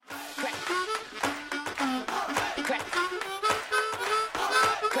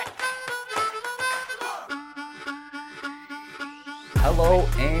Hello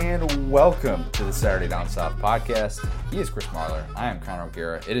and welcome to the Saturday Down South podcast. He is Chris Marler. I am Connor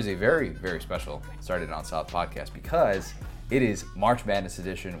O'Gara. It is a very, very special Saturday Down South podcast because it is March Madness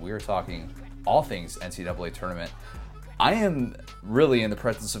edition. We are talking all things NCAA tournament. I am really in the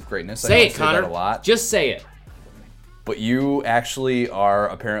presence of greatness. Say it, Connor. That a lot, just say it. but you actually are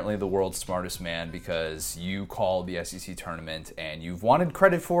apparently the world's smartest man because you called the SEC tournament and you've wanted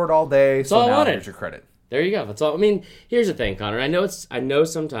credit for it all day. So now here's your credit. There you go. That's all. I mean, here's the thing, Connor. I know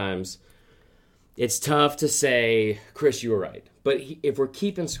sometimes it's tough to say, Chris, you were right. But if we're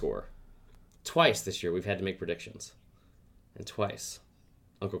keeping score, twice this year we've had to make predictions, and twice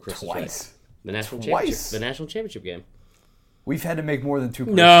Uncle Chris is right. The national championship game. We've had to make more than two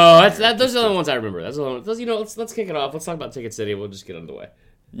predictions. No, those are the only ones I remember. That's the only ones. Let's kick it off. Let's talk about Ticket City. We'll just get underway.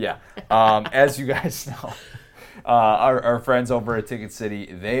 Yeah. As you guys know, our friends over at Ticket City,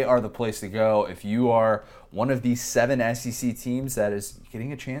 they are the place to go if you are one of these 7 SEC teams that is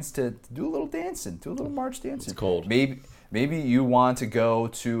getting a chance to do a little dancing, do a little March dancing. It's cold. Maybe you want to go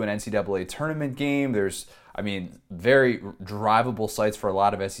to an NCAA tournament game. There's, very drivable sites for a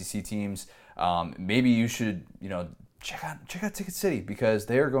lot of SEC teams. Maybe you should, check out Ticket City because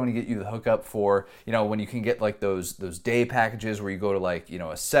they are going to get you the hookup for, when you can get like those day packages where you go to like,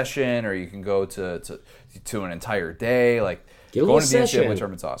 a session or you can go to an entire day. Like going to the NCAA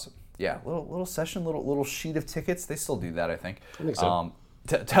tournament's awesome. Yeah, little session, little sheet of tickets. They still do that, I think. I think so.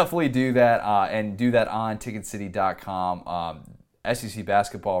 Definitely do that and do that on ticketcity.com. SEC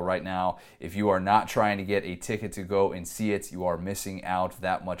basketball right now, if you are not trying to get a ticket to go and see it, you are missing out.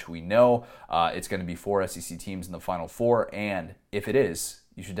 That much we know. It's going to be 4 SEC teams in the Final Four, and if it is,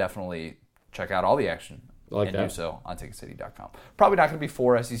 you should definitely check out all the action do so on ticketcity.com. Probably not going to be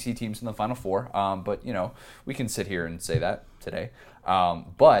 4 SEC teams in the Final Four, but, we can sit here and say that today.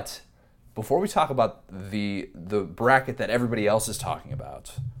 But before we talk about the bracket that everybody else is talking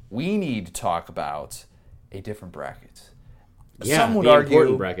about, we need to talk about a different bracket. Yeah,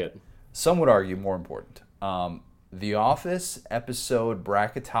 important bracket. Some would argue more important. The Office episode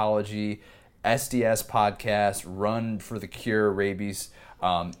Bracketology SDS podcast, Run for the Cure Rabies.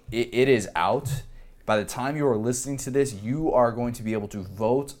 It is out. By the time you are listening to this, you are going to be able to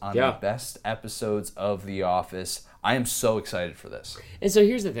vote on the best episodes of The Office. I am so excited for this. And so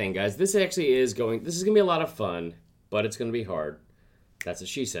here's the thing, guys. This is going to be a lot of fun, but it's going to be hard. That's what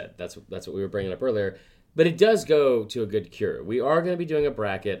she said. That's what we were bringing up earlier. But it does go to a good cure. We are going to be doing a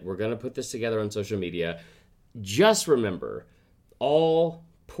bracket. We're going to put this together on social media. Just remember, all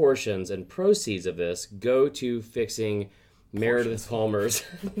portions and proceeds of this go to fixing Meredith Palmer's.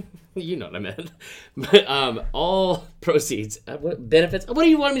 You know what I meant. But all proceeds, benefits. What do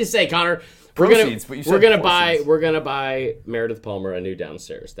you want me to say, Connor? We're gonna buy Meredith Palmer a new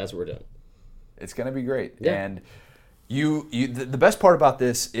downstairs. That's what we're doing. It's gonna be great. Yeah. And the best part about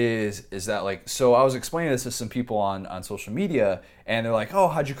this is that so I was explaining this to some people on social media and they're like, oh,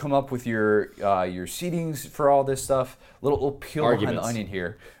 how'd you come up with your seedings for all this stuff? Little peel behind the onion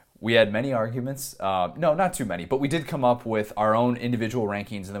here. We had many arguments. No, not too many, but we did come up with our own individual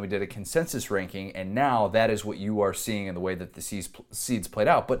rankings and then we did a consensus ranking, and now that is what you are seeing in the way that the seeds played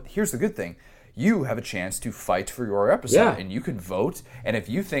out. But here's the good thing. You have a chance to fight for your episode, and you can vote. And if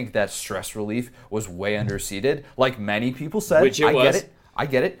you think that Stress Relief was way underseeded, like many people said, I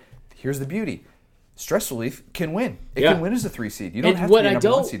get it. Here's the beauty. Stress Relief can win. It can win as a 3 seed. You don't have to be a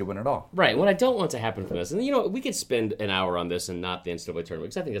number 1 seed to win it all. Right. What I don't want to happen from this, and we could spend an hour on this and not the NCAA tournament,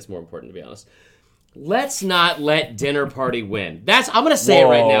 because I think that's more important, to be honest. Let's not let Dinner Party win. I'm going to say it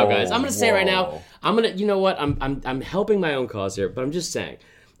right now, guys. I'm going to say it right now. You know what? I'm helping my own cause here, but I'm just saying.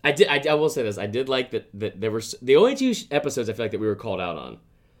 I will say this. I did like that there were the only 2 episodes I feel like that we were called out on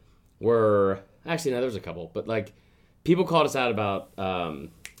were actually no, there was a couple, but people called us out about why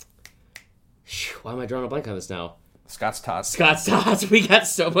am I drawing a blank on this now? Scott's Tots. We got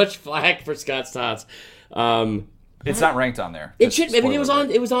so much flack for Scott's Tots. It's not ranked on there. It should. It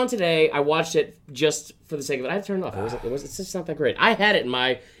was on today. I watched it just for the sake of it. I had to turn it off. It's just not that great. I had it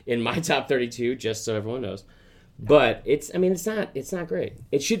in my top 32, just so everyone knows. But it's not great.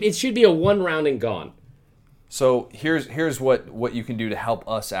 It should be a 1 round and gone. So here's what you can do to help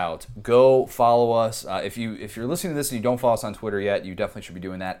us out. Go follow us. If you're listening to this and you don't follow us on Twitter yet, you definitely should be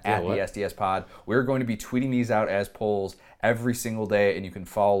doing that at the SDS Pod. We're going to be tweeting these out as polls every single day, and you can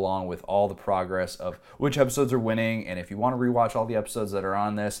follow along with all the progress of which episodes are winning. And if you want to rewatch all the episodes that are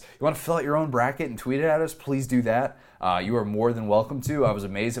on this, you want to fill out your own bracket and tweet it at us, please do that. You are more than welcome to. I was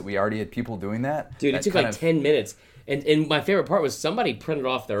amazed that we already had people doing that. Dude, it took 10 minutes. And my favorite part was somebody printed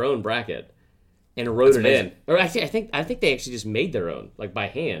off their own bracket and wrote it in. Or actually, I think they actually just made their own, by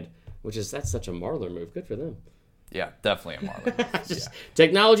hand, that's such a Marler move. Good for them. Yeah, definitely a Marler.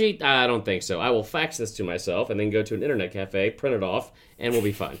 Technology, I don't think so. I will fax this to myself and then go to an internet cafe, print it off, and we'll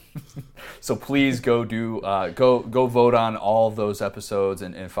be fine. So please go go vote on all of those episodes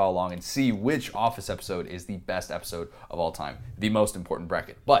and follow along and see which Office episode is the best episode of all time, the most important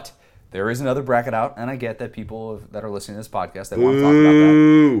bracket. But there is another bracket out, and I get that people that are listening to this podcast, they want to talk about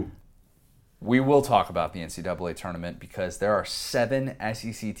that. We will talk about the NCAA tournament because there are 7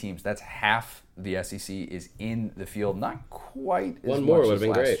 SEC teams. That's half the SEC is in the field. Not quite as One more much would as have been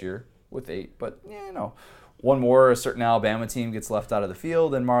last great. year with 8, but one more. A certain Alabama team gets left out of the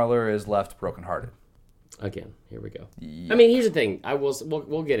field, and Marler is left brokenhearted. Again, here we go. Yeah. I mean, here's the thing.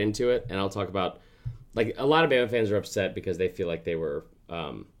 We'll get into it, and I'll talk about, like, a lot of Bama fans are upset because they feel like they were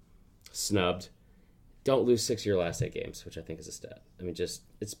snubbed. Don't lose 6 of your last 8 games, which I think is a stat. I mean,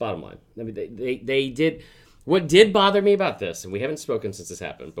 it's bottom line. I mean, they did. What did bother me about this, and we haven't spoken since this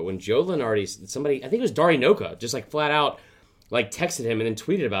happened, but when Joe Lunardi, somebody, I think it was Dari Noka, just like flat out, like texted him and then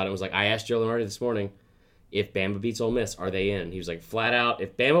tweeted about it and was like, I asked Joe Lunardi this morning, if Bama beats Ole Miss, are they in? He was like, flat out,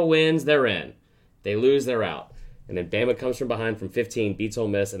 if Bama wins, they're in. They lose, they're out. And then Bama comes from behind from 15, beats Ole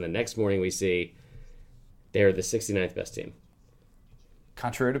Miss, and the next morning we see they're the 69th best team.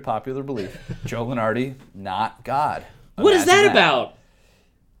 Contrary to popular belief, Joe Lunardi, not God. What is that about?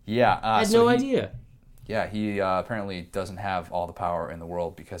 Yeah. I had no idea. Yeah, he apparently doesn't have all the power in the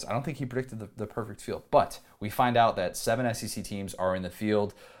world because I don't think he predicted the perfect field. But we find out that 7 SEC teams are in the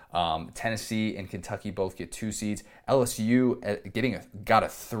field. Tennessee and Kentucky both get 2 seeds. LSU got a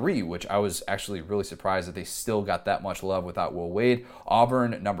 3, which I was actually really surprised that they still got that much love without Will Wade.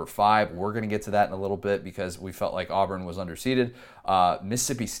 Auburn, number 5. We're going to get to that in a little bit because we felt like Auburn was underseeded.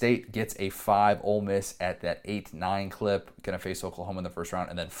 Mississippi State gets a 5. Ole Miss at that 8-9 clip. Going to face Oklahoma in the first round.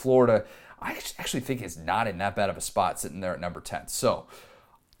 And then Florida, I actually think is not in that bad of a spot sitting there at number 10. So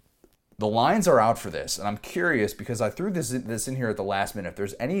the lines are out for this, and I'm curious because I threw this in here at the last minute. If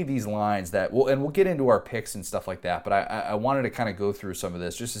there's any of these lines that we'll get into our picks and stuff like that, but I wanted to kind of go through some of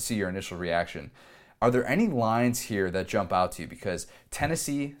this just to see your initial reaction. Are there any lines here that jump out to you? Because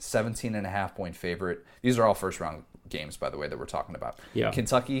Tennessee, 17.5 point favorite. These are all first round games, by the way, that we're talking about. Yeah.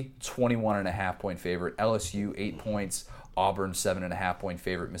 Kentucky, 21.5 point favorite. LSU, 8 points. Auburn, 7.5 point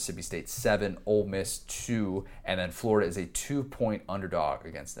favorite. Mississippi State, 7. Ole Miss, 2. And then Florida is a 2-point underdog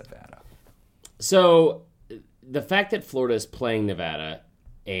against Nevada. So the fact that Florida is playing Nevada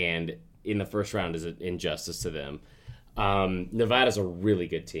and in the first round is an injustice to them. Nevada's a really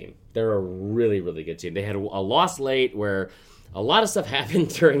good team. They're a really, really good team. They had a loss late where a lot of stuff happened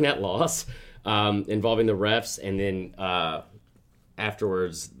during that loss involving the refs, and then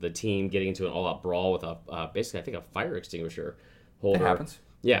afterwards the team getting into an all-out brawl with basically, I think, a fire extinguisher holder. It happens.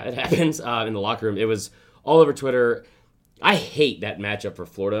 Yeah, it happens in the locker room. It was all over Twitter. I hate that matchup for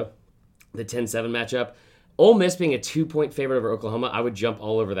Florida. The 10-7 matchup. Ole Miss being a 2-point favorite over Oklahoma, I would jump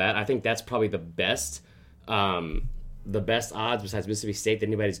all over that. I think that's probably the best odds besides Mississippi State that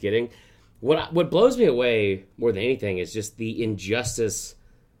anybody's getting. What blows me away more than anything is just the injustice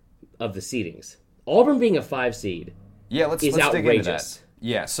of the seedings. Auburn being a 5 seed let's is outrageous. dig into that.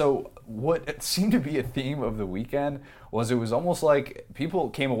 Yeah, so what seemed to be a theme of the weekend was it was almost like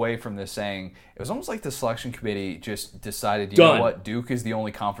people came away from this saying it was almost like the selection committee just decided, you know what, Duke is the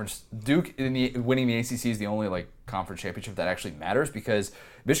only conference. Duke winning the ACC is the only conference championship that actually matters because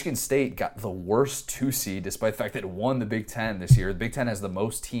Michigan State got the worst 2 seed despite the fact that it won the Big Ten this year. The Big Ten has the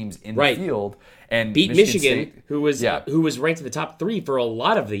most teams in the field and beat Michigan State, who was ranked in the top 3 for a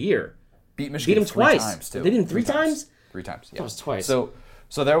lot of the year. Beat Michigan them 3 twice. times too. They beat them 3 times? 3 times. Yeah. That was twice.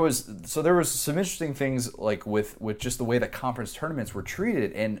 So there was some interesting things with just the way that conference tournaments were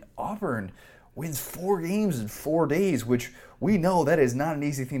treated, and Auburn wins 4 games in 4 days, which we know that is not an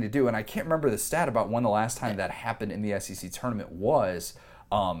easy thing to do. And I can't remember the stat about when the last time that happened in the SEC tournament was,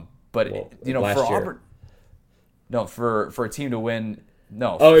 but for Auburn, for a team to win,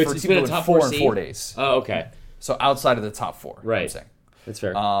 for a team to win 4 in 4 days. Oh, okay. So outside of the top 4, right? I'm saying that's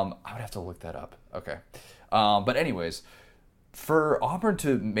fair. I would have to look that up. Okay, but anyways. For Auburn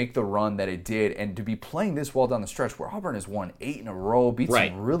to make the run that it did and to be playing this well down the stretch where Auburn has won 8 in a row, beat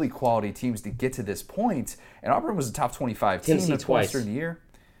some really quality teams to get to this point, and Auburn was a top 25 team Tennessee twice during the year.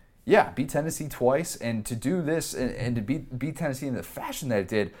 Yeah, beat Tennessee twice, and to do this and to beat Tennessee in the fashion that it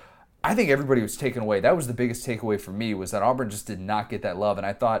did, I think everybody was taken away. That was the biggest takeaway for me was that Auburn just did not get that love, and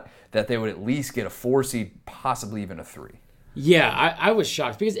I thought that they would at least get a 4 seed, possibly even a 3. Yeah, I was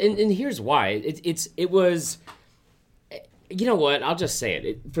shocked because, and here's why. It was. You know what? I'll just say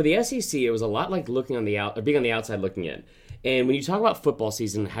it. For the SEC, it was a lot like being on the outside looking in. And when you talk about football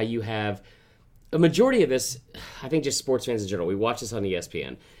season, how you have a majority of this, I think just sports fans in general, we watch this on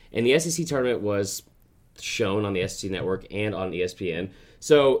ESPN. And the SEC tournament was shown on the SEC Network and on ESPN.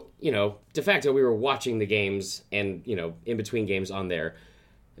 So, de facto, we were watching the games and, in between games on there.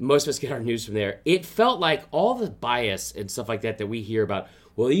 Most of us get our news from there. It felt like all the bias and stuff like that we hear about,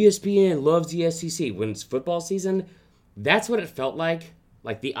 well, ESPN loves the SEC. When it's football season, that's what it felt like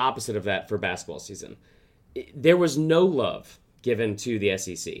the opposite of that for basketball season. There was no love given to the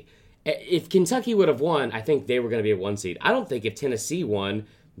SEC. If Kentucky would have won, I think they were going to be a 1 seed. I don't think if Tennessee won,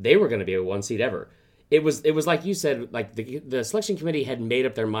 they were going to be a 1 seed ever. It was like you said, like the selection committee had made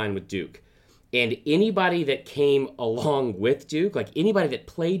up their mind with Duke. And anybody that came along with Duke, like anybody that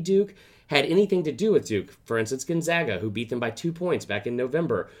played Duke, had anything to do with Duke. For instance, Gonzaga, who beat them by 2 points back in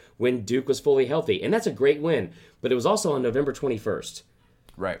November when Duke was fully healthy. And that's a great win. But it was also on November 21st.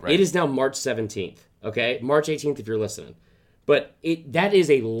 Right. It is now March 17th, okay? March 18th if you're listening. But that is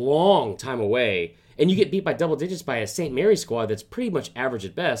a long time away. And you get beat by double digits by a St. Mary's squad that's pretty much average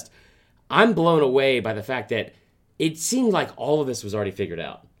at best. I'm blown away by the fact that it seemed like all of this was already figured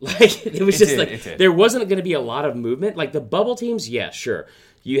out. Like it was there wasn't going to be a lot of movement. Like the bubble teams, yeah, sure.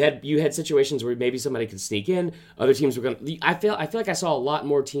 You had situations where maybe somebody could sneak in. Other teams were going to. I feel like I saw a lot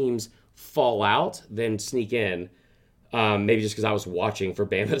more teams fall out than sneak in. Maybe just because I was watching for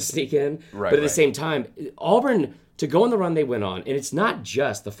Bama to sneak in. Right, but at the same time, Auburn, to go on the run they went on, and it's not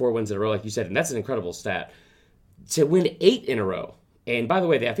just the 4 wins in a row, like you said, and that's an incredible stat. To win 8 in a row, and by the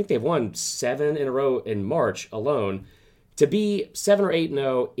way, I think they've won 7 in a row in March alone. To be 7 or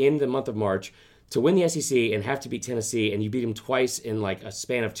 8-0 in the month of March, to win the SEC and have to beat Tennessee, and you beat them twice in like a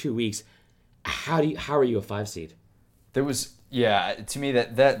span of 2 weeks, how are you a 5 seed? There was, to me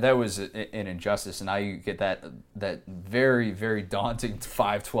that was an injustice, and now you get that very, very daunting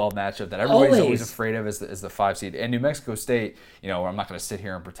 5-12 matchup that everybody's always afraid of as the 5 seed. And New Mexico State, I'm not going to sit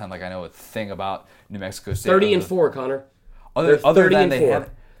here and pretend like I know a thing about New Mexico State. 30-4, Connor. Other than they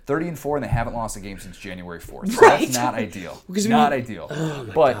have 30-4 and they haven't lost a game since January 4th. So right. That's not ideal. Not ideal. Oh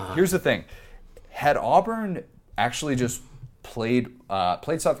but God. Here's the thing: had Auburn actually just beat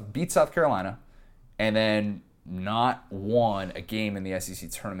South Carolina, and then not won a game in the SEC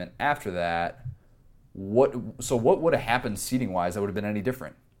tournament after that, what would have happened seeding wise that would have been any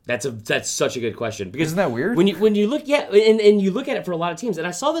different? That's such a good question, because isn't that weird? When you look and you look at it for a lot of teams, and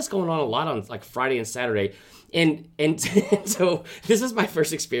I saw this going on a lot on like Friday and Saturday. And so this is my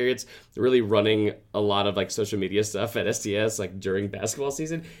first experience really running a lot of like social media stuff at STS like during basketball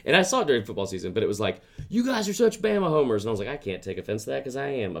season. And I saw it during football season, but it was like, you guys are such Bama homers. And I was like, I can't take offense to that because I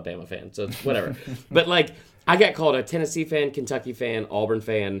am a Bama fan. So it's whatever. But like I got called a Tennessee fan, Kentucky fan, Auburn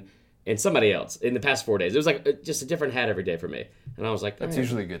fan, and somebody else in the past 4 days. It was like just a different hat every day for me. And I was like, that's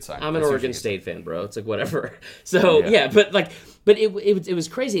usually a good sign. I'm an Oregon State fan, bro. It's like whatever. So yeah, but it was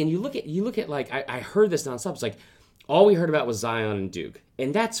crazy. And you look at like I heard this nonstop. It's like all we heard about was Zion and Duke,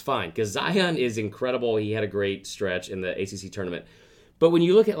 and that's fine because Zion is incredible. He had a great stretch in the ACC tournament. But when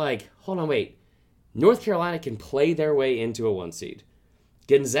you look at like, hold on, wait, North Carolina can play their way into a 1 seed.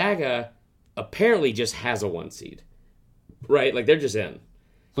 Gonzaga apparently just has a 1 seed, right? Like they're just in.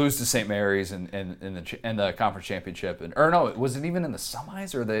 Lose to St. Mary's in the conference championship, or no, was it even in the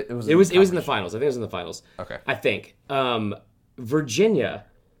semis or it was in the finals? I think it was in the finals. Okay, I think Virginia,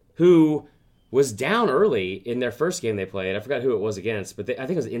 who was down early in their first game they played. I forgot who it was against, but I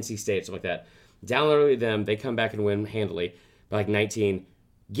think it was NC State, something like that. Down early, they come back and win handily by like 19.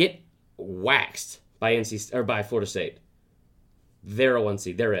 Get waxed by by Florida State. They're a 1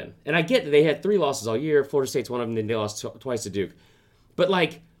 seed. They're in, and I get that they had 3 losses all year. Florida State's one of them. Then they lost twice to Duke. But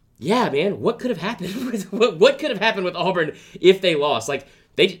like, yeah, man, what could have happened with what could have happened with Auburn if they lost? Like,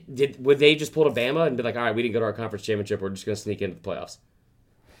 would they just pull a Bama and be like, all right, we didn't go to our conference championship, we're just going to sneak into the playoffs?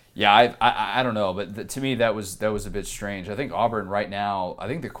 Yeah, I don't know, but to me that was a bit strange. I think Auburn right now, I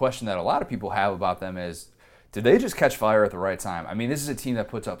think the question that a lot of people have about them is, did they just catch fire at the right time? I mean, this is a team that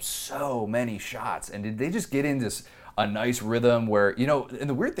puts up so many shots, and did they just get into a nice rhythm where, and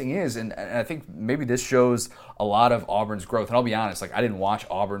the weird thing is, and I think maybe this shows a lot of Auburn's growth, and I'll be honest, like I didn't watch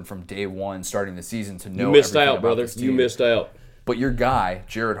Auburn from day one starting the season to know. You missed everything out, about brother. this team. You missed out. But your guy,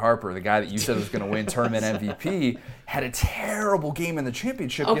 Jared Harper, the guy that you said was going to win tournament MVP, had a terrible game in the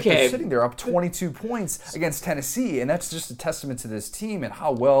championship. Yet they're sitting there up 22 points against Tennessee, and that's just a testament to this team and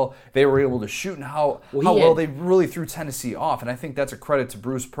how well they were able to shoot and how well they really threw Tennessee off. And I think that's a credit to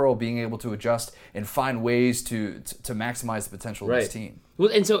Bruce Pearl being able to adjust and find ways to maximize the potential of this team. Well,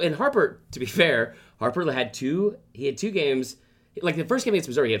 and Harper, to be fair, Harper had two games. Like the first game against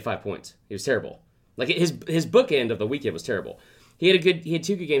Missouri, he had 5 points. He was terrible. Like his bookend of the weekend was terrible. He had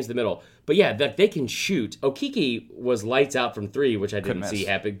 2 good games in the middle. But yeah, that they can shoot. Okeke was lights out from 3, which I didn't see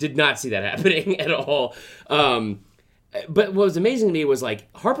happen. Did not see that happening at all. But what was amazing to me was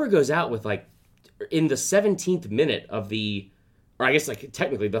like Harper goes out with like in the 17th minute of or I guess like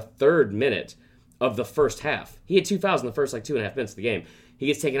technically the 3rd minute of the first half. He had 2 fouls in the first like 2.5 minutes of the game. He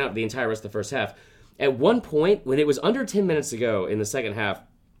gets taken out the entire rest of the first half. At one point, when it was under 10 minutes to go in the second half,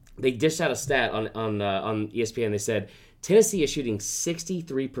 they dished out a stat on ESPN. They said Tennessee is shooting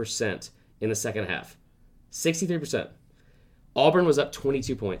 63% in the second half. 63%. Auburn was up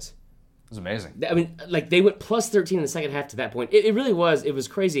 22 points. It was amazing. I mean, like they went plus 13 in the second half to that point. It really was. It was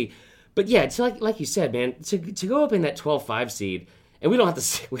crazy. But yeah, like you said, man, to go up in that 12-5 seed, and we don't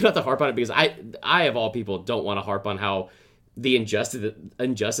have to harp on it because I of all people don't want to harp on how the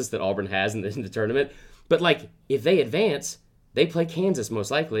injustice that Auburn has in the tournament. But like if they advance, they play Kansas most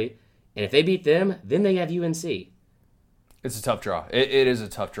likely, and if they beat them, then they have UNC. It's a tough draw. It is a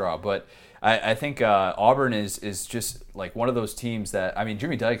tough draw, but I think Auburn is just like one of those teams that, I mean,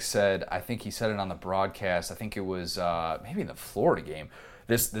 Jimmy Dykes said, I think he said it on the broadcast, I think it was maybe in the Florida game,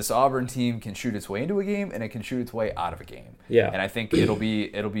 this Auburn team can shoot its way into a game and it can shoot its way out of a game. Yeah. And I think it'll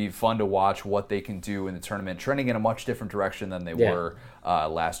be fun to watch what they can do in the tournament, trending in a much different direction than they were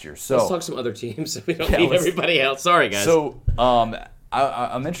last year. So let's talk some other teams so we don't need everybody else. Sorry, guys. So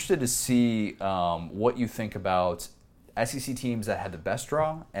I'm interested to see what you think about SEC teams that had the best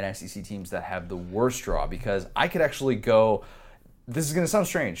draw and SEC teams that have the worst draw, because I could actually go, this is going to sound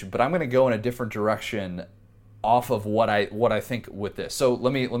strange, but I'm going to go in a different direction off of what I think with this. So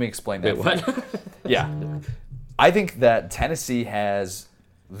let me explain that. Wait, what? Yeah. I think that Tennessee has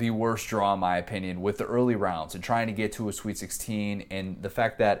the worst draw, in my opinion, with the early rounds and trying to get to a Sweet 16, and the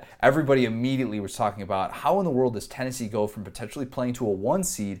fact that everybody immediately was talking about how in the world does Tennessee go from potentially playing to a 1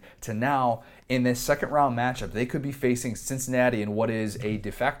 seed to now in this second round matchup they could be facing Cincinnati in what is a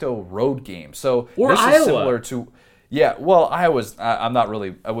de facto road game. So or this Iowa. is similar to Iowa's.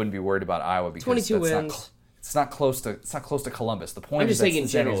 I wouldn't be worried about Iowa because 22 wins. It's not close to Columbus. The point I'm just is saying in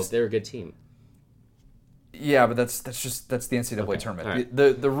general, they're a good team. Yeah, but that's the NCAA tournament. Right.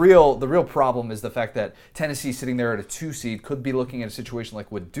 The real problem is the fact that Tennessee sitting there at a 2 seed could be looking at a situation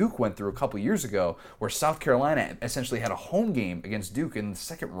like what Duke went through a couple years ago, where South Carolina essentially had a home game against Duke in the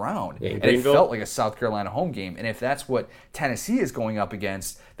second round, and it felt like a South Carolina home game. And if that's what Tennessee is going up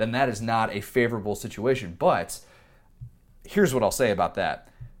against, then that is not a favorable situation. But here's what I'll say about that: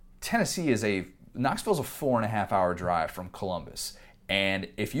 Knoxville's a 4.5 hour drive from Columbus. And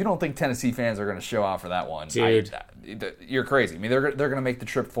if you don't think Tennessee fans are going to show out for that one, dude, you're crazy. I mean, they're going to make the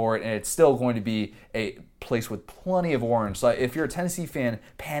trip for it, and it's still going to be a place with plenty of orange. So if you're a Tennessee fan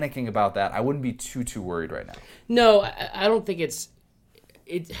panicking about that, I wouldn't be too worried right now. No, I don't think it.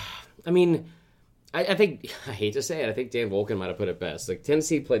 I mean, I think, I hate to say it, I think Dan Volken might have put it best. Like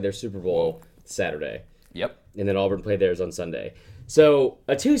Tennessee played their Super Bowl Saturday. Yep. And then Auburn played theirs on Sunday. So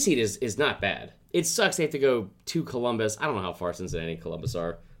a 2 seed is not bad. It sucks they have to go to Columbus. I don't know how far Cincinnati and Columbus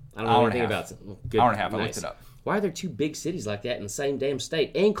are. I don't know anything about it. Hour and a half. I looked it up. Why are there 2 big cities like that in the same damn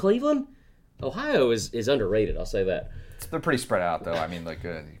state? And Cleveland? Ohio is underrated, I'll say that. They're pretty spread out, though. I mean,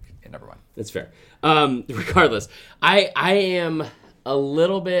 never mind. That's fair. Regardless, I am a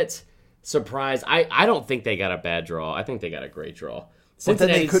little bit surprised. I don't think they got a bad draw. I think they got a great draw.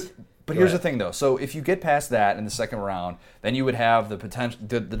 But here's the thing, though. So if you get past that in the second round, then you would have the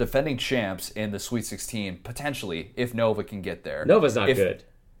defending champs in the Sweet 16 potentially, if Nova can get there. Nova's not good,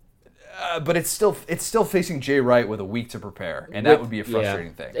 but it's still facing Jay Wright with a week to prepare, and that would be a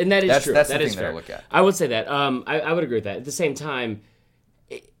frustrating thing. And that is true. That's that the is thing fair. that I look at. I would say that. I would agree with that. At the same time,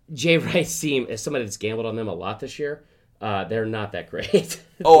 Jay Wright's team, as somebody that's gambled on them a lot this year, they're not that great.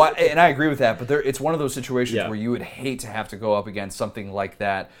 And I agree with that, but it's one of those situations where you would hate to have to go up against something like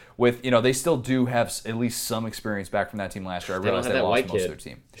that. With they still do have at least some experience back from that team last year. I realized they lost most of their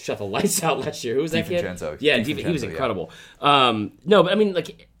team. Shut the lights out last year. Who was that kid? Yeah, he was incredible. Yeah. No, but I mean,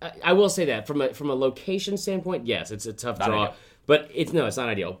 like, I will say that from a location standpoint, yes, it's a tough draw. Ideal. But it's not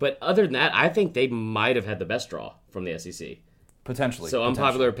ideal. But other than that, I think they might have had the best draw from the SEC. Potentially. So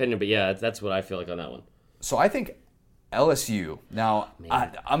unpopular opinion, but yeah, that's what I feel like on that one. So I think LSU. Now,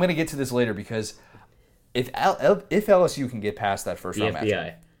 I'm going to get to this later because if LSU can get past that first round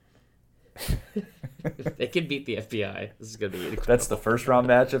matchup. If they can beat the FBI, this is going to be incredible. That's the first round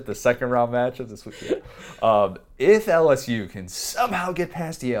matchup, the second round matchup. If LSU can somehow get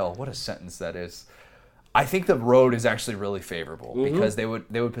past Yale, what a sentence that is. I think the road is actually really favorable because they would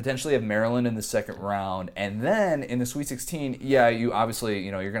potentially have Maryland in the second round, and then in the Sweet 16, you obviously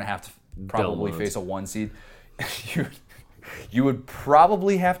you're going to have to probably face a 1 seed. You would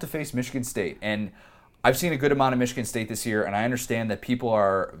probably have to face Michigan State, and I've seen a good amount of Michigan State this year, and I understand that people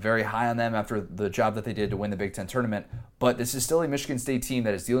are very high on them after the job that they did to win the Big Ten tournament. But this is still a Michigan State team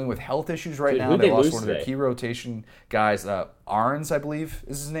that is dealing with health issues right now. They lost one of their key rotation guys, Arns, I believe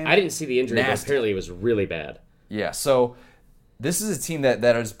is his name. I didn't see the injury, but apparently it was really bad. Yeah, so this is a team that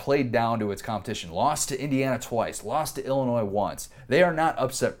has played down to its competition. Lost to Indiana twice. Lost to Illinois once. They are not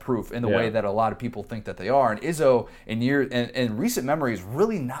upset-proof in the way that a lot of people think that they are. And Izzo, in recent memory, has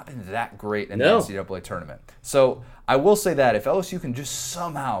really not been that great in the NCAA tournament. So I will say that if LSU can just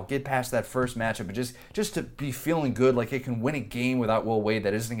somehow get past that first matchup and just to be feeling good like it can win a game without Will Wade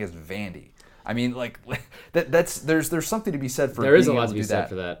that isn't against Vandy. I mean, like there's something to be said for. There is a lot to be said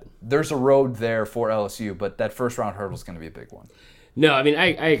for that. There's a road there for LSU, but that first round hurdle is going to be a big one. No, I mean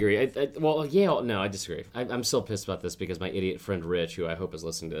I agree. Well, Yale. No, I disagree. I'm still pissed about this because my idiot friend Rich, who I hope is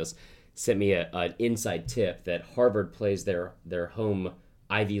listening to this, sent me an inside tip that Harvard plays their home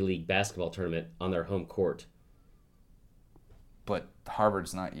Ivy League basketball tournament on their home court. But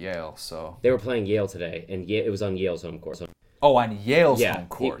Harvard's not Yale, so they were playing Yale today, and it was on Yale's home court. So. Oh, on Yale's home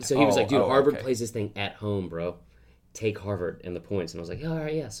court. He was like, dude, Harvard plays this thing at home, bro. Take Harvard and the points. And I was like, all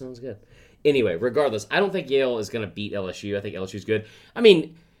right, yeah, sounds good. Anyway, regardless, I don't think Yale is going to beat LSU. I think LSU's good. I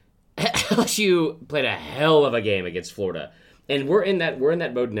mean, LSU played a hell of a game against Florida. And we're in that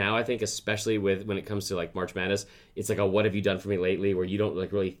mode now, I think, especially when it comes to like March Madness. It's like a what have you done for me lately, where you don't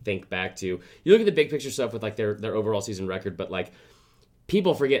like really think back to. You look at the big picture stuff with like their overall season record, but like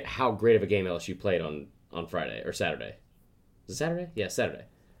people forget how great of a game LSU played on Friday or Saturday. Is it Saturday? Yeah, Saturday.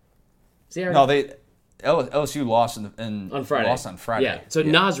 No, LSU lost on Friday. Lost on Friday. Yeah. So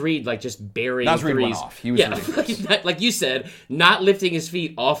Naz Reid just burying Naz threes. Reid went off. He was ridiculous. Like you said, not lifting his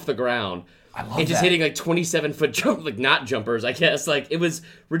feet off the ground. I love and just hitting like 27-foot jump, like not jumpers, I guess. Like it was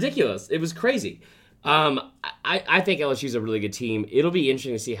ridiculous. It was crazy. I think LSU's a really good team. It'll be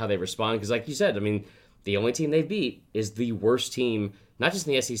interesting to see how they respond because, like you said, I mean, the only team they've beat is the worst team, not just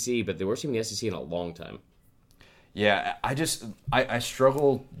in the SEC, but the worst team in the SEC in a long time. Yeah, I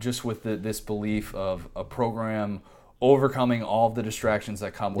struggle just with this belief of a program overcoming all of the distractions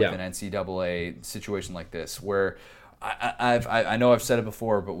that come with an NCAA situation like this, where I know I've said it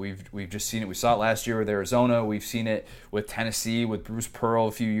before, but we've just seen it. We saw it last year with Arizona. We've seen it with Tennessee with Bruce Pearl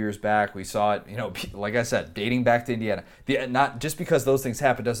a few years back. We saw it, like I said, dating back to Indiana. Not just because those things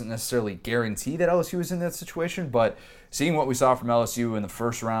happen doesn't necessarily guarantee that LSU is in that situation, but seeing what we saw from LSU in the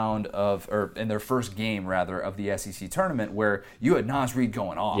first round or in their first game rather of the SEC tournament, where you had Naz Reid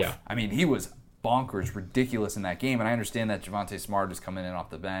going off. Yeah. I mean, he was bonkers, ridiculous in that game, and I understand that Javonte Smart is coming in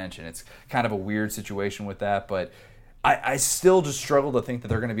off the bench, and it's kind of a weird situation with that, but I still just struggle to think that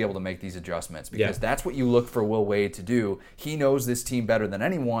they're going to be able to make these adjustments because that's what you look for Will Wade to do. He knows this team better than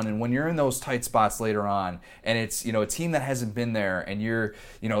anyone, and when you're in those tight spots later on, and it's a team that hasn't been there, and you're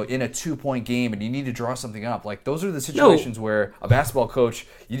in a 2-point game, and you need to draw something up, like those are the situations where a basketball coach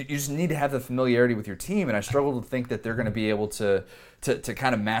you just need to have the familiarity with your team, and I struggle to think that they're going to be able to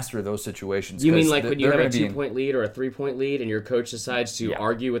kind of master those situations. You mean like when you have a 2-point lead or a 3-point lead, and your coach decides to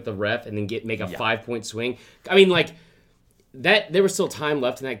argue with the ref and then make a 5-point swing? I mean, like. That there was still time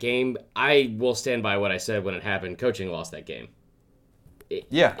left in that game. I will stand by what I said when it happened. Coaching lost that game.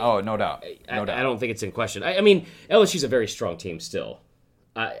 No doubt. I don't think it's in question. I mean, LSU's a very strong team still.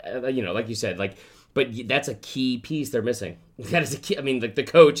 Like you said, but that's a key piece they're missing. That is a key. I mean, the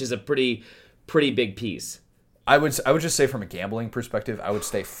coach is a pretty big piece. I would just say from a gambling perspective, I would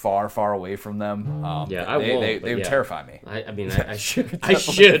stay far, far away from them. I won't. They would terrify me. I should,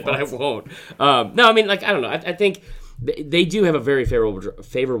 but I won't. No, I mean, I don't know. I think. They do have a very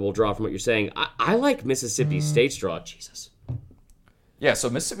favorable draw from what you're saying. I like Mississippi State's draw. Jesus. Yeah,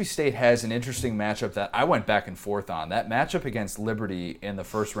 so Mississippi State has an interesting matchup that I went back and forth on. That matchup against Liberty in the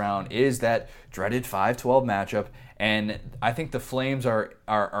first round is that dreaded 5-12 matchup, and I think the Flames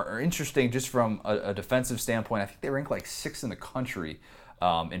are interesting just from a defensive standpoint. I think they rank like 6th in the country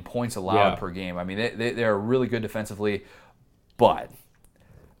in points allowed per game. I mean, they're really good defensively, but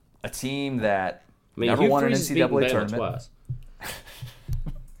a team that never won an NCAA tournament.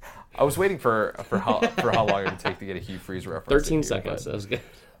 I was waiting for how long it would take to get a Hugh Freeze reference. 13 seconds. That was good.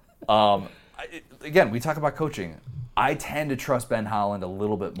 Again, we talk about coaching. I tend to trust Ben Holland a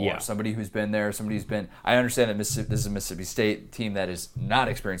little bit more. Yeah. Somebody who's been there, somebody who's been. I understand that this is a Mississippi State team that is not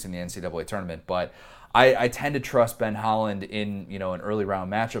experiencing the NCAA tournament, but I tend to trust Ben Holland in an early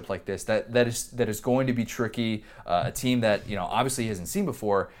round matchup like this. That is going to be tricky. A team that obviously he hasn't seen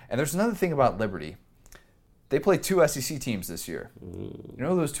before. And there's another thing about Liberty. They played 2 SEC teams this year. You know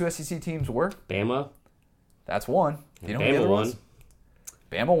who those 2 SEC teams were? Bama. That's one. You know who Bama the other won. was?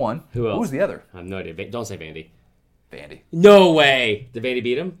 Bama won. Who else? Who was the other? I have no idea. Don't say Vandy. Vandy. No way. Did Vandy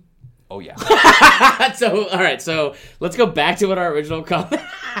beat him? Oh yeah. So all right, so let's go back to what our original comment.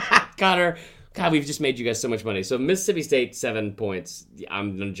 Connor, God, we've just made you guys so much money. So Mississippi State 7 points.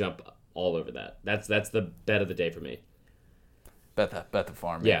 I'm gonna jump all over that. That's the bet of the day for me. Bet the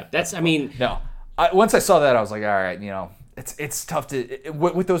farm. Yeah, that's. I mean, no. Once I saw that, I was like, all right, it's tough to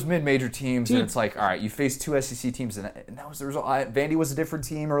with those mid-major teams, and it's like, all right, you face two SEC teams, and that was the result. Vandy was a different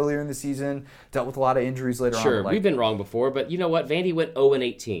team earlier in the season, dealt with a lot of injuries later on. Sure, we've been wrong before, but you know what? Vandy went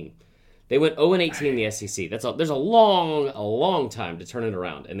 0-18. They went 0-18 in the SEC. There's a long time to turn it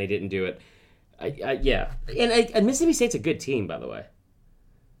around, and they didn't do it. Yeah, and Mississippi State's a good team, by the way.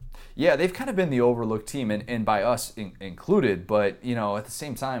 Yeah, they've kind of been the overlooked team, and by us included. But at the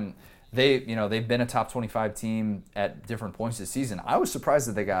same time, they've been a top 25 team at different points this season. I was surprised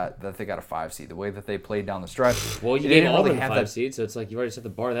that they got a 5 seed. The way that they played down the stretch. Well, you gave Auburn a 5 seed, so it's like you've already set the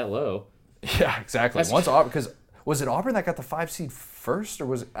bar that low. Yeah, exactly. Once Auburn, because was it Auburn that got the 5 seed first, or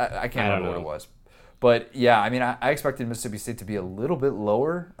was it, I can't remember what it was. But yeah, I mean, I expected Mississippi State to be a little bit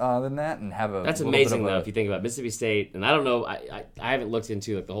lower than that and have a. That's amazing though, if you think about Mississippi State. And I don't know, I haven't looked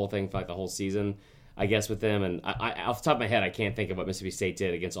into the whole thing for the whole season, I guess, with them. And I off the top of my head, I can't think of what Mississippi State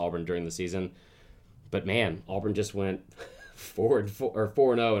did against Auburn during the season. But man, Auburn just went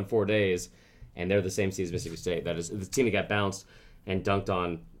 4-0 in 4 days, and they're the same seed as Mississippi State. That is the team that got bounced and dunked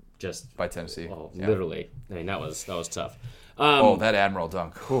on just by Tennessee. Oh, yeah. Literally, I mean that was tough. That Admiral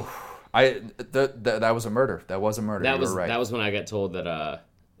dunk. Whew. That was a murder. That was a murder. That was right. That was when I got told that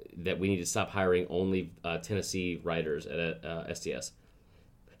we need to stop hiring only Tennessee writers at STS.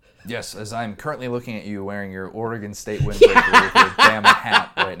 Yes, as I'm currently looking at you wearing your Oregon State windbreaker with your Bama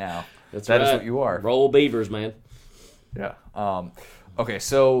hat right now. That is what you are. Roll Beavers, man. Yeah. Okay,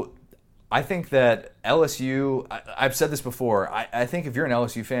 so I think that LSU, I've said this before, I think if you're an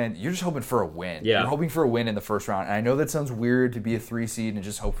LSU fan, you're just hoping for a win. Yeah. You're hoping for a win in the first round. And I know that sounds weird to be a 3 seed and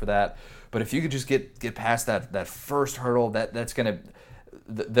just hope for that. But if you could just get past that first hurdle, that's going to –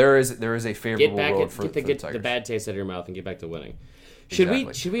 there is a favorable road for the Tigers. Get the bad taste out of your mouth and get back to winning.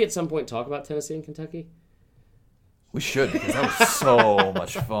 Exactly. Should we at some point talk about Tennessee and Kentucky? We should, because that was so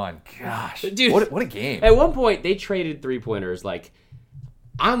much fun. Gosh. Dude, what a game. At one point, they traded 3-pointers like –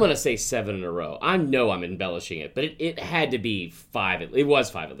 I'm going to say 7 in a row. I know I'm embellishing it, but it had to be 5. It was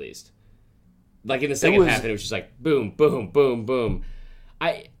 5 at least. Like in the second half, it was just like boom, boom, boom, boom.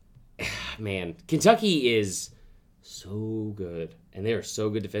 Man, Kentucky is so good, and they are so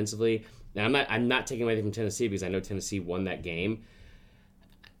good defensively. Now, I'm not taking away from Tennessee because I know Tennessee won that game.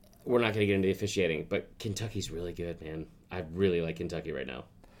 We're not going to get into the officiating, but Kentucky's really good, man. I really like Kentucky right now.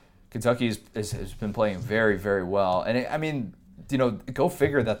 Kentucky has been playing very, very well. And go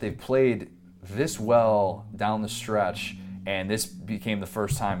figure that they've played this well down the stretch, and this became the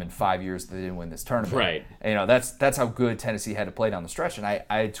first time in 5 years that they didn't win this tournament. Right. And, that's how good Tennessee had to play down the stretch. And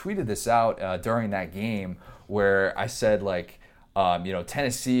I tweeted this out during that game where I said,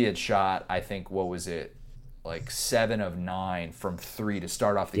 Tennessee had shot, I think, what was it, 7 of 9 from 3 to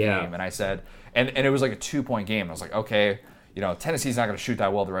start off the game. And I said, and it was like a 2-point game. I was like, okay, Tennessee's not going to shoot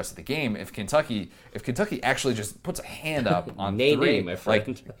that well the rest of the game. If Kentucky actually just puts a hand up on 3, my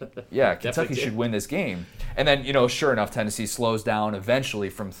friend. Kentucky should win this game. And then, sure enough, Tennessee slows down eventually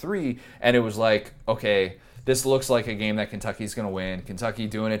from 3, and it was like, okay, this looks like a game that Kentucky's going to win. Kentucky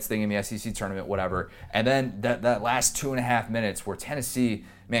doing its thing in the SEC tournament, whatever. And then that last 2.5 minutes where Tennessee,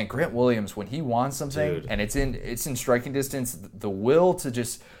 man, Grant Williams, when he wants something, dude, and it's in striking distance, the will to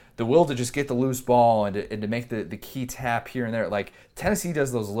just get the loose ball and to make the key tap here and there. Like, Tennessee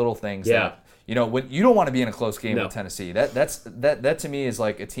does those little things that, when you don't want to be in a close game with Tennessee. That to me is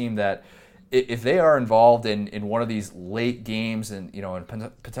like a team that, if they are involved in one of these late games and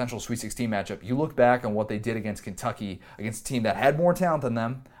in potential Sweet 16 matchup, you look back on what they did against Kentucky, against a team that had more talent than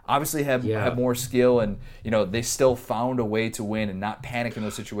them, obviously have more skill, and they still found a way to win and not panic in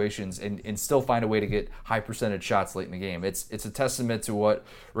those situations and still find a way to get high percentage shots late in the game. It's a testament to what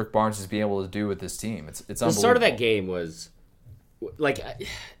Rick Barnes is being able to do with this team. It's unbelievable. The start of that game was like,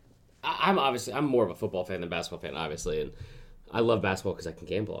 I'm more of a football fan than basketball fan, obviously, and I love basketball because I can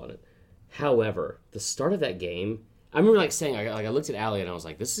gamble on it. However, the start of that game, I remember saying, I looked at Allie and I was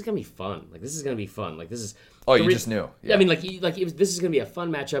like, this is gonna be fun. This is gonna be fun. This is. Oh, you just knew. Yeah. I mean, this is gonna be a fun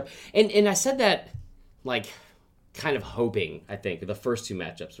matchup, and I said that, kind of hoping. I think the first 2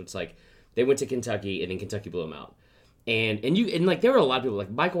 matchups, it's like they went to Kentucky and then Kentucky blew them out, and there were a lot of people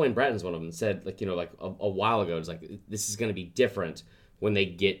like Michael Wayne Bratton's one of them said a while ago, it's like this is gonna be different when they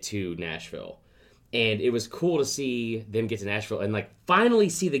get to Nashville. And it was cool to see them get to Nashville and finally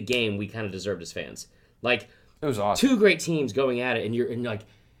see the game we kind of deserved as fans. It was awesome. 2 great teams going at it, and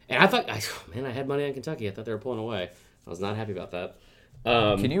I thought, I had money on Kentucky. I thought they were pulling away. I was not happy about that.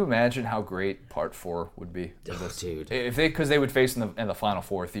 Can you imagine how great Part 4 would be? Dude, If because they would face in the Final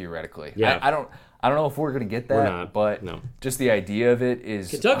Four theoretically. Yeah. I don't know if we're gonna get that, not. but No. just the idea of it is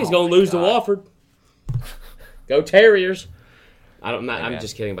Kentucky's going to lose to Wofford. Go Terriers! I'm man.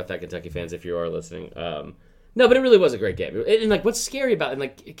 just kidding about that, Kentucky fans, if you are listening. No, but it really was a great game. And like, what's scary about it, and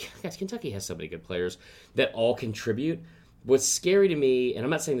like, gosh, Kentucky has so many good players that all contribute. What's scary to me, and I'm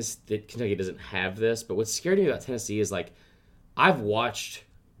not saying that Kentucky doesn't have this, but what's scary to me about Tennessee is like, I've watched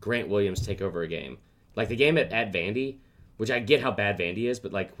Grant Williams take over a game, like the game at Vandy, which I get how bad Vandy is,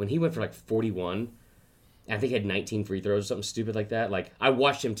 but like when he went for like 41, and I think he had 19 free throws or something stupid like that. Like I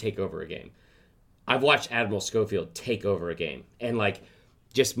watched him take over a game. I've watched Admiral Schofield take over a game and like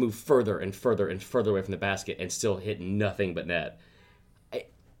just move further and further and further away from the basket and still hit nothing but net.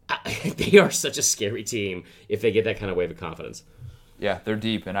 They are such a scary team if they get that kind of wave of confidence. Yeah, they're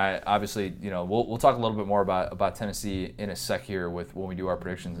deep, and I obviously, we'll talk a little bit more about Tennessee in a sec here with when we do our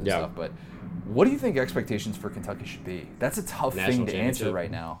predictions and stuff. But what do you think expectations for Kentucky should be? That's a tough thing to answer right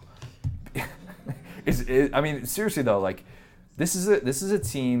now. I mean, seriously though, like this is a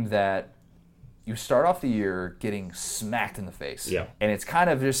team that you start off the year getting smacked in the face, and it's kind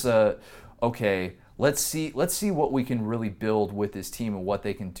of just okay. Let's see what we can really build with this team and what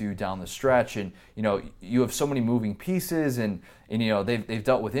they can do down the stretch. And you have so many moving pieces, and they've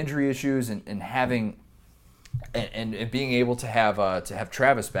dealt with injury issues and having and being able to have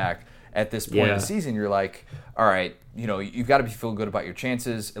Travis back at this point in the season. You're like, all right, you've got to feel good about your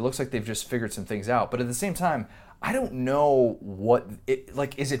chances. It looks like they've just figured some things out, but at the same time, I don't know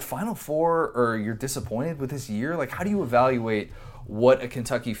is it Final Four or you're disappointed with this year? Like, how do you evaluate what a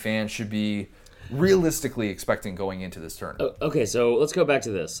Kentucky fan should be realistically expecting going into this tournament? Okay, so let's go back to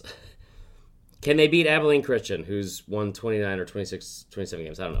this. Can they beat Abilene Christian, who's won 29 or 26, 27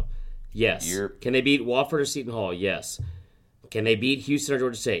 games? I don't know. Yes. Can they beat Wofford or Seton Hall? Yes. Can they beat Houston or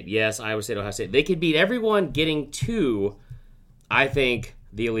Georgia State? Yes. Iowa State, Ohio State. They could beat everyone getting to, I think,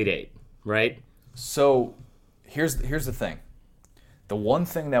 the Elite Eight, right? So here's the thing. The one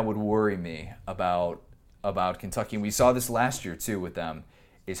thing that would worry me about Kentucky, and we saw this last year too with them,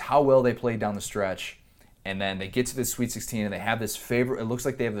 is how well they played down the stretch, and then they get to the Sweet 16 and they have this it looks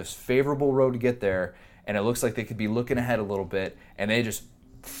like they have this favorable road to get there, and it looks like they could be looking ahead a little bit, and they just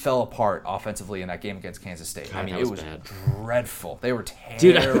fell apart offensively in that game against Kansas State. God, I mean, it was bad. Dreadful. They were terrible.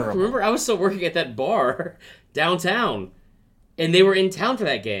 Dude, I remember I was still working at that bar downtown, and they were in town for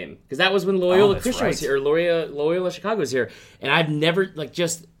that game because that was when Loyola Christian was here, or Loyola Chicago was here, and I've never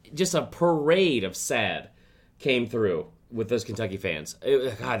just a parade of sad came through with those Kentucky fans.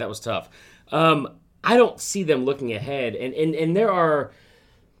 God, that was tough. I don't see them looking ahead, and there are.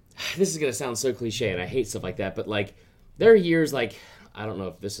 This is gonna sound so cliche, and I hate stuff like that, but like there are years like I don't know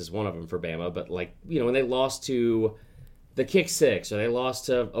if this is one of them for Bama, but like when they lost to the Kick Six, or they lost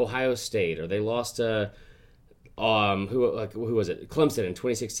to Ohio State, or they lost to who was it? Clemson in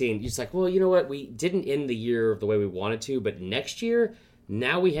 2016. You're just like, well, you know what? We didn't end the year the way we wanted to, but next year,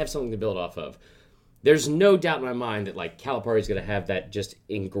 now we have something to build off of. There's no doubt in my mind that like Calipari is going to have that just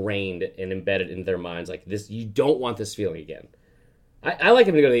ingrained and embedded in their minds. Like this, you don't want this feeling again. I like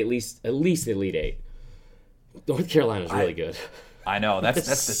him to go to at least the Elite Eight. North Carolina's really good. I know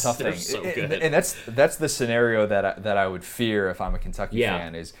that's the tough thing, so good. And that's the scenario that I would fear if I'm a Kentucky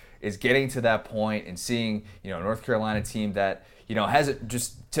fan is getting to that point and seeing North Carolina team that hasn't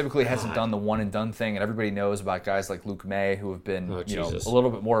done the one and done thing, and everybody knows about guys like Luke May who have been a little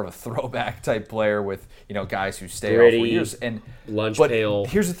bit more of a throwback type player with guys who stay out for years and pail.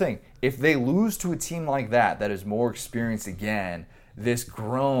 Here's the thing: if they lose to a team like that is more experienced again, this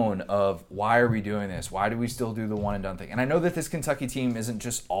groan of why are we doing this? Why do we still do the one and done thing? And I know that this Kentucky team isn't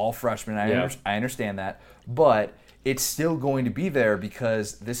just all freshmen. I understand that, but it's still going to be there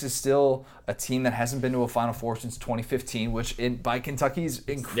because this is still a team that hasn't been to a Final Four since 2015, which by Kentucky's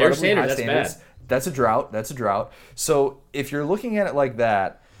incredibly high standards, that's a drought. So if you're looking at it like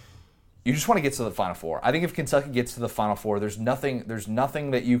that, you just want to get to the Final Four. I think if Kentucky gets to the Final Four, there's nothing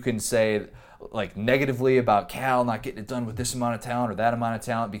that you can say like negatively about Cal not getting it done with this amount of talent or that amount of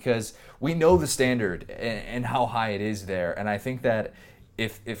talent, because we know the standard and how high it is there. And I think that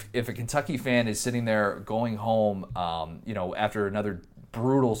if a Kentucky fan is sitting there going home, after another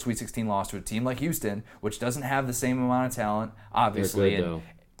brutal Sweet 16 loss to a team like Houston, which doesn't have the same amount of talent, obviously,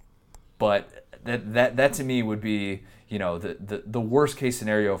 but that to me would be the worst case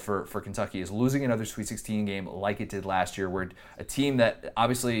scenario for Kentucky is losing another Sweet 16 game like it did last year, where a team that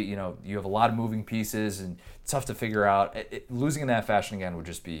obviously you have a lot of moving pieces and it's tough to figure out. Losing in that fashion again would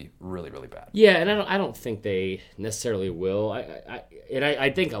just be really, really bad. Yeah, and I don't think they necessarily will.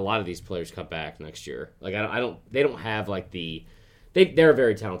 I think a lot of these players come back next year. Like they don't have like the they're a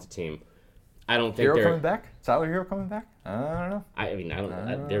very talented team. I don't think Hero they're coming back? Tyler Hero coming back? I don't know. I mean, I don't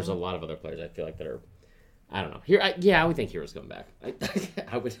know. There's a lot of other players I feel like that are. I don't know. Here, I would think Hero's coming back.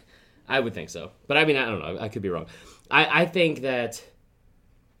 I would think so. But I mean, I don't know. I could be wrong. I think that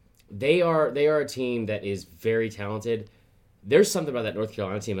they are a team that is very talented. There's something about that North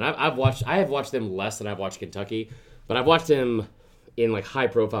Carolina team, and I have watched them less than I've watched Kentucky, but I've watched them in like high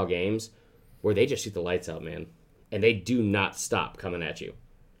profile games where they just shoot the lights out, man, and they do not stop coming at you.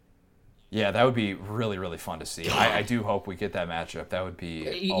 Yeah, that would be really, really fun to see. I do hope we get that matchup. That would be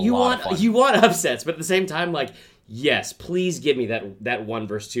you lot of fun. You want upsets, but at the same time, like, yes, please give me that 1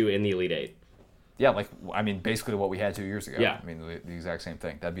 versus 2 in the Elite Eight. Yeah, like, I mean, basically what we had 2 years ago. Yeah. I mean, the exact same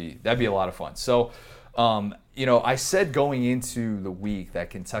thing. That'd be a lot of fun. So, I said going into the week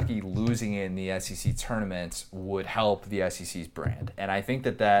that Kentucky losing in the SEC tournament would help the SEC's brand, and I think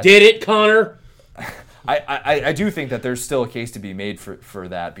that did it, Connor. I do think that there's still a case to be made for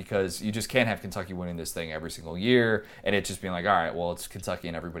that, because you just can't have Kentucky winning this thing every single year and it just being like, all right, well, it's Kentucky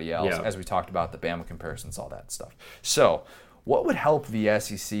and everybody else, as we talked about, the Bama comparisons, all that stuff. So what would help the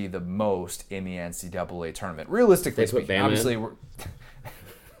SEC the most in the NCAA tournament? Realistically speaking, obviously,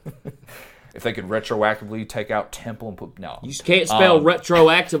 if they could retroactively take out Temple and put... No. You can't spell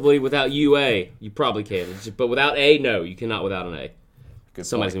retroactively without UA. You probably can. But without A, no. You cannot without an A. Good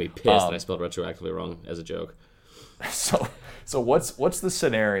Somebody's point. Going to be pissed that I spelled retroactively wrong as a joke. So what's the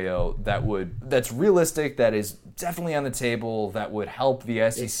scenario that's realistic, that is definitely on the table, that would help the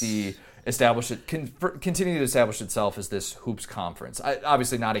SEC continue to establish itself as this hoops conference?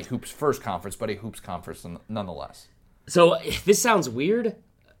 Obviously not a hoops first conference, but a hoops conference nonetheless. So this sounds weird.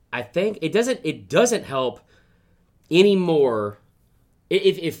 I think it doesn't help anymore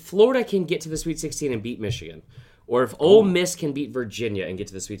if Florida can get to the Sweet 16 and beat Michigan, or if Ole Miss can beat Virginia and get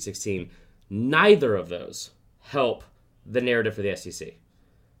to the Sweet 16. Neither of those help the narrative for the SEC.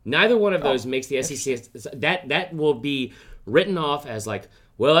 Neither one of those makes the SEC that will be written off as like,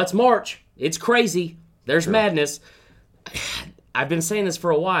 well, that's March. It's crazy. There's madness. I've been saying this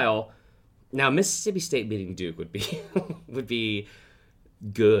for a while. Now, Mississippi State beating Duke would be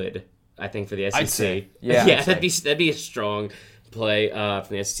good, I think, for the SEC. I'd say. That'd be a strong play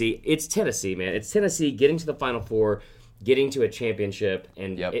from the SEC. It's Tennessee, man. It's Tennessee getting to the Final Four, getting to a championship,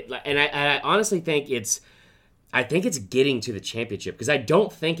 and I honestly think it's getting to the championship, because I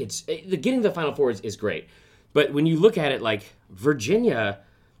don't think getting to the Final Four is great, but when you look at it, like, Virginia,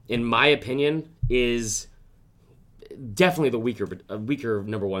 in my opinion, is definitely the weaker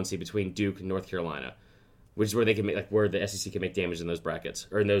number 1 seed between Duke and North Carolina, which is where they can make, like, where the SEC can make damage in those brackets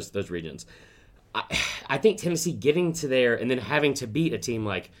or in those regions. I think Tennessee getting to there and then having to beat a team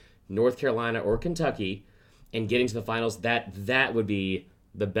like North Carolina or Kentucky and getting to the finals, that would be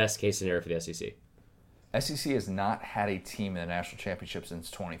the best case scenario for the SEC. SEC has not had a team in the national championship since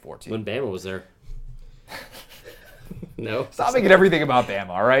 2014. When Bama was there. No. Stop making everything about Bama,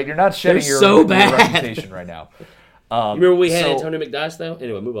 all right? You're not shedding your reputation right now. Remember we had Antonio McDyess, though?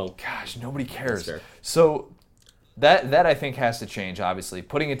 Anyway, move on. Gosh, nobody cares. So that I think has to change, obviously.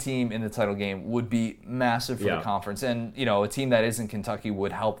 Putting a team in the title game would be massive for the conference. And, a team that isn't Kentucky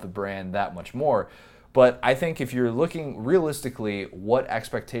would help the brand that much more. But I think if you're looking realistically what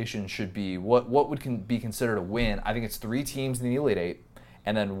expectations should be, what would be considered a win, I think it's 3 teams in the Elite Eight,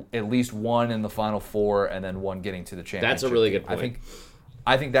 and then at least 1 in the Final Four, and then 1 getting to the championship. That's a really good point.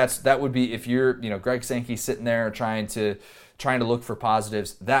 I think that would be, if you're Greg Sankey sitting there trying to look for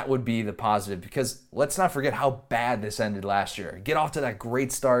positives, that would be the positive, because let's not forget how bad this ended last year. Get off to that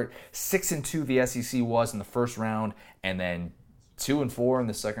great start, 6-2 the SEC was in the first round, and then 2-4 in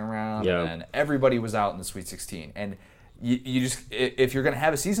the second round, and everybody was out in the Sweet 16. And you just, if you're going to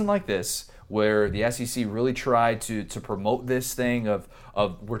have a season like this where the SEC really tried to promote this thing of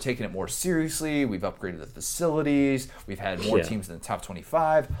we're taking it more seriously, we've upgraded the facilities, we've had more teams in the top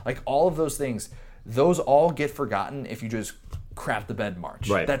 25, like all of those things, those all get forgotten if you just crap the bed March.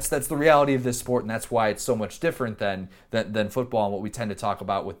 Right. That's the reality of this sport, and that's why it's so much different than football and what we tend to talk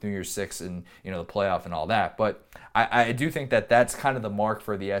about with New Year's Six and the playoff and all that. But I do think that that's kind of the mark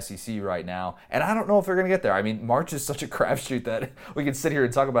for the SEC right now, and I don't know if they're going to get there. I mean, March is such a crapshoot that we can sit here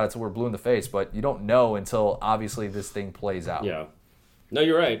and talk about it till we're blue in the face, but you don't know until obviously this thing plays out. Yeah. No,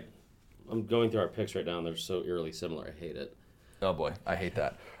 you're right. I'm going through our picks right now, and they're so eerily similar. I hate it. Oh boy, I hate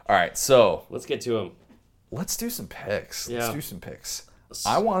that. All right, so let's get to them. Let's do some picks. Yeah. Let's do some picks.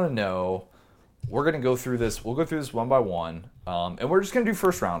 I want to know. We're going to go through this. We'll go through this one by one, and we're just going to do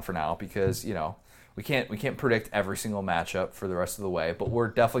first round for now because we can't predict every single matchup for the rest of the way. But we're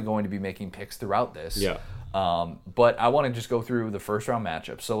definitely going to be making picks throughout this. Yeah. But I want to just go through the first round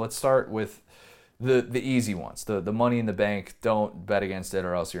matchup. So let's start with the easy ones, the money in the bank. Don't bet against it,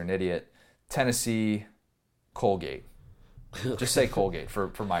 or else you're an idiot. Tennessee, Colgate. Just say Colgate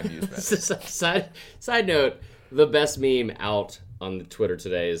for my amusement. Side note: the best meme out on the Twitter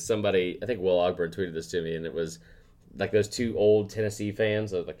today is somebody. I think Will Ogburn tweeted this to me, and it was like those two old Tennessee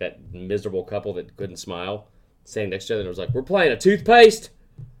fans, like that miserable couple that couldn't smile, standing next to each other, and it was like, "We're playing a toothpaste."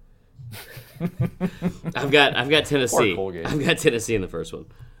 I've got Tennessee. I've got Tennessee in the first one.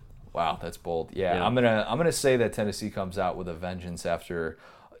 Wow, that's bold. Yeah, I'm gonna say that Tennessee comes out with a vengeance after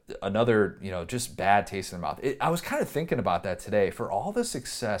another, just bad taste in their mouth. I was kind of thinking about that today. For all the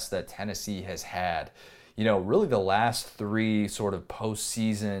success that Tennessee has had, really the last three sort of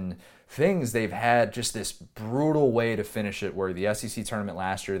postseason things, they've had just this brutal way to finish it, where the SEC tournament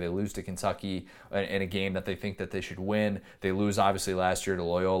last year, they lose to Kentucky in a game that they think that they should win. They lose, obviously, last year to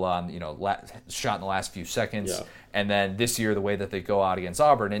Loyola on, shot in the last few seconds. Yeah. And then this year, the way that they go out against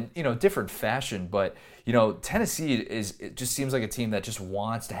Auburn in, different fashion. But, Tennessee it just seems like a team that just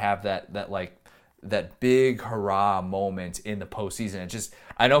wants to have that big hurrah moment in the postseason.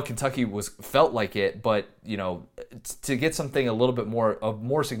 I know Kentucky felt like it, but to get something a little bit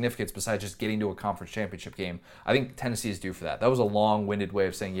more significance besides just getting to a conference championship game, I think Tennessee is due for that. That was a long-winded way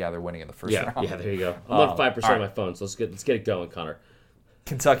of saying they're winning in the first round. Yeah, there you go. I'm on 5% on my phone, so let's get it going, Connor.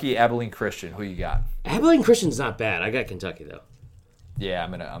 Kentucky, Abilene Christian, who you got? Abilene Christian's not bad. I got Kentucky though. Yeah,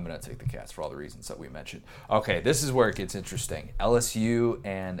 I'm gonna take the Cats for all the reasons that we mentioned. Okay, this is where it gets interesting. LSU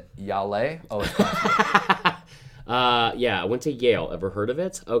and Yale. Oh, yeah, I went to Yale. Ever heard of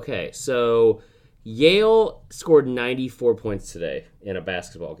it? Okay, so Yale scored 94 points today in a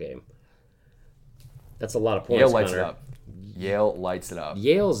basketball game. That's a lot of points. Yale lights Connor. it up. Yale lights it up.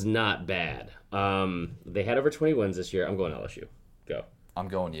 Yale's not bad. They had over 20 wins this year. I'm going LSU. Go. I'm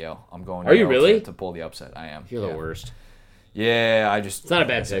going Yale. Are you really? To pull the upset. I am. You're the worst. Yeah, it's not a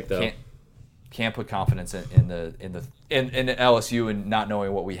bad pick though. Can't put confidence in LSU and not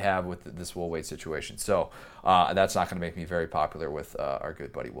knowing what we have with this Will Wade situation. So that's not going to make me very popular with our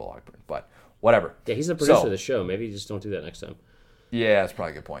good buddy Will Ogburn. But whatever. Yeah, he's the producer of the show. Maybe you just don't do that next time. Yeah, that's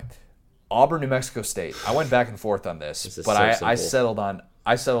probably a good point. Auburn, New Mexico State. I went back and forth on this, but I settled on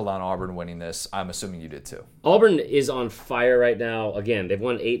Auburn winning this. I'm assuming you did too. Auburn is on fire right now. Again, they've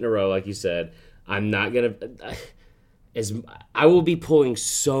won 8 in a row, like you said. I'm not gonna. I will be pulling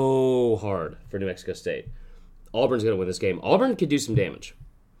so hard for New Mexico State. Auburn's going to win this game. Auburn could do some damage.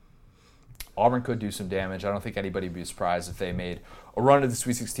 Auburn could do some damage. I don't think anybody would be surprised if they made a run to the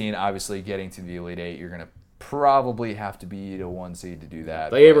Sweet 16. Obviously, getting to the Elite Eight, you're going to probably have to be a 1 seed to do that.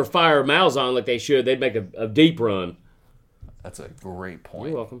 If they ever fire Malzahn like they should, they'd make a deep run. That's a great point.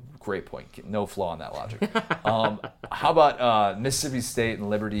 You're welcome. Great point. No flaw in that logic. How about Mississippi State and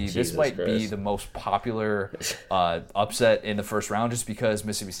Liberty? Jesus this might Christ. be the most popular upset in the first round, just because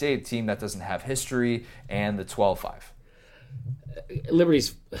Mississippi State, a team that doesn't have history, and the 12-5.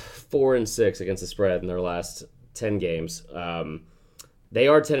 Liberty's 4-6 against the spread in their last 10 games. They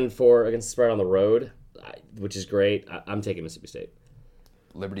are 10-4 against the spread on the road, which is great. I'm taking Mississippi State.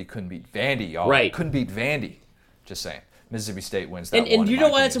 Liberty couldn't beat Vandy, y'all. Right. Couldn't beat Vandy. Just saying. Mississippi State wins that one. And you know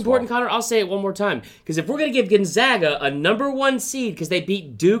why that's important, Connor? I'll say it one more time. Because if we're going to give Gonzaga a number 1 seed because they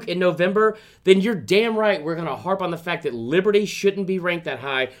beat Duke in November, then you're damn right we're going to harp on the fact that Liberty shouldn't be ranked that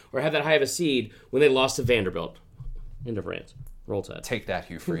high or have that high of a seed when they lost to Vanderbilt. End of rant. Roll Tide. Take that,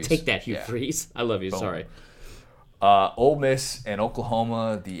 Hugh Freeze. Take that, Hugh Freeze. I love you. Boom. Sorry. Ole Miss and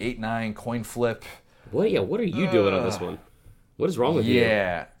Oklahoma, the 8-9 coin flip. What are you doing on this one? What is wrong with you?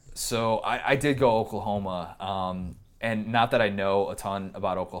 Yeah. So I did go Oklahoma. And not that I know a ton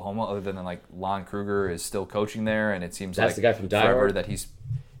about Oklahoma, other than like Lon Kruger is still coaching there, and it seems that's like the guy from Die forever Hard? that he's.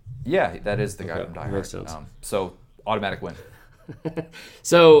 Yeah, that is the guy from Die Hard. Makes sense. So automatic win.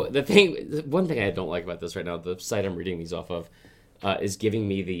 So one thing I don't like about this right now, the site I'm reading these off of, is giving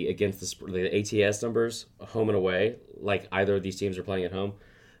me the ATS numbers home and away, like either of these teams are playing at home.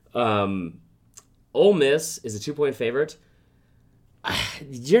 Ole Miss is a 2-point favorite.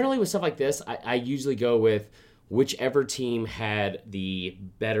 Generally with stuff like this, I usually go with whichever team had the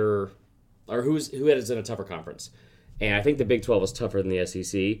better, or who is in a tougher conference. And I think the Big 12 is tougher than the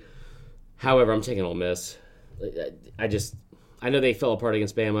SEC. However, I'm taking Ole Miss. I know they fell apart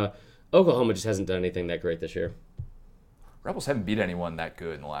against Bama. Oklahoma just hasn't done anything that great this year. Rebels haven't beat anyone that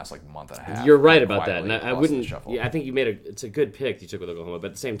good in the last month and a half. You're right about that. And I wouldn't. Yeah, I think it's a good pick you took with Oklahoma. But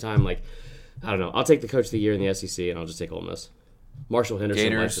at the same time, I don't know. I'll take the coach of the year in the SEC, and I'll just take Ole Miss. Marshall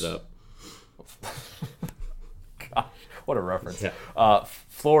Henderson lights it up. God, what a reference. Yeah.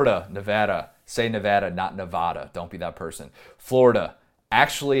 Florida, Nevada. Say Nevada, not Nevada. Don't be that person. Florida,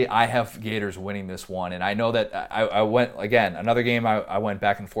 Actually, I have Gators winning this one, and I know that I went again another game I went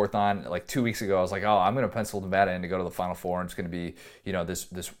back and forth on like 2 weeks ago. I was like, oh, I'm going to pencil Nevada in to go to the Final Four, and it's going to be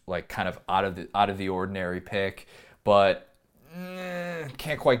this like kind of out of the ordinary pick, but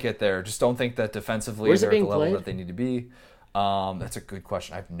can't quite get there. Just don't think that defensively Where's they're it at the being level played? that they need to be. That's a good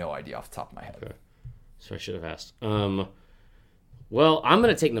question. I have no idea off the top of my head. Okay. So I should have asked. Well, I'm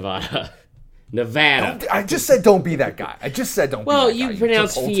going to take Nevada. Nevada. I just said don't be that guy. I just said don't. Well, be that guy. you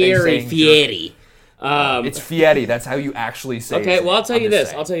pronounce Chipotle Fieri. saying Fieri. it's Fieri. That's how you actually say it. Okay, well, I'll tell you I'm just this.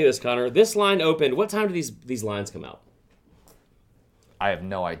 saying. I'll tell you this, Connor. This line opened. What time do these lines come out? I have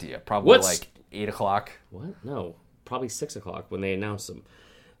no idea. Probably What's- like 8 o'clock. What? No, probably 6 o'clock when they announce them.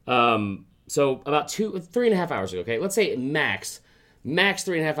 So about 3.5 hours ago. Okay, let's say max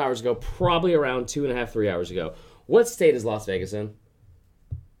 3.5 hours ago. Probably around 2.5, 3 hours ago. What state is Las Vegas in?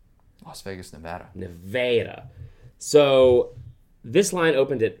 Las Vegas, Nevada. Nevada. So this line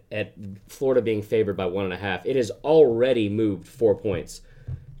opened at Florida being favored by 1.5. It has already moved 4 points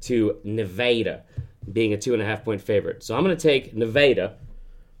to Nevada being a 2.5 point favorite. So I'm going to take Nevada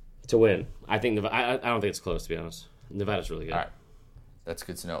to win. I think I don't think it's close, to be honest. Nevada's really good. All right. That's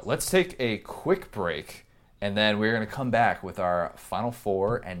good to know. Let's take a quick break, and then we're going to come back with our Final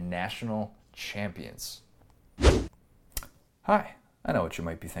Four and national champions. Hi, I know what you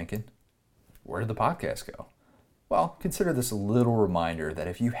might be thinking. Where did the podcast go? Well, consider this a little reminder that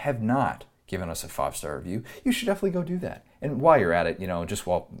if you have not given us a 5-star review, you should definitely go do that. And while you're at it, just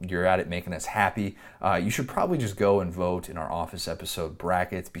while you're at it making us happy, you should probably just go and vote in our Office episode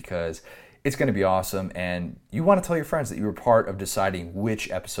brackets because it's going to be awesome. And you want to tell your friends that you were part of deciding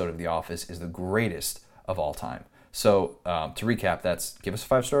which episode of The Office is the greatest of all time. So to recap, that's give us a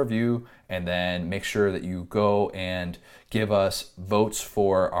 5-star review and then make sure that you go and give us votes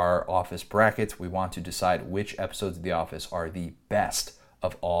for our Office brackets. We want to decide which episodes of The Office are the best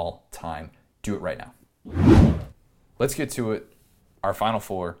of all time. Do it right now. Let's get to it. Our Final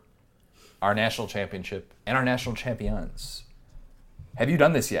Four, our national championship, and our national champions. Have you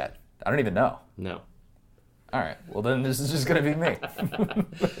done this yet? I don't even know. No. All right. Well, then this is just going to be me.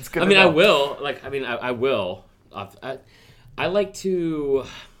 It's good I to mean, know. I will. I will. I like to,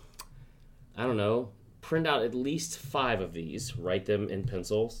 I don't know, print out at least 5 of these, write them in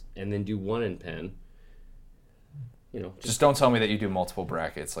pencils, and then do one in pen. Just don't tell me that you do multiple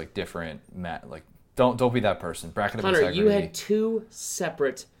brackets, like different, don't be that person. Bracket of Connor, integrity. you had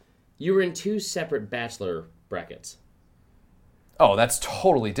you were in 2 separate bachelor brackets. Oh, that's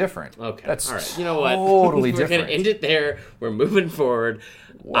totally different. Okay. That's all right. You know what? Totally We're different. going to end it there. We're moving forward.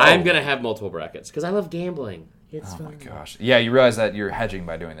 Whoa. I'm going to have multiple brackets because I love gambling. It's Oh fun. my gosh. Yeah, you realize that you're hedging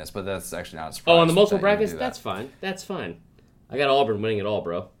by doing this, but that's actually not a surprise. Oh, on the multiple that you would brackets? do that. That's fine. That's fine. I got Auburn winning it all,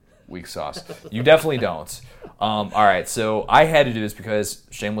 bro. Weak sauce. You definitely don't. All right, so I had to do this because,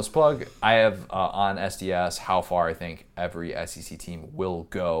 shameless plug, I have on SDS how far I think every SEC team will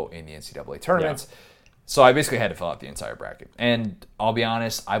go in the NCAA tournaments. Yeah. So I basically had to fill out the entire bracket. And I'll be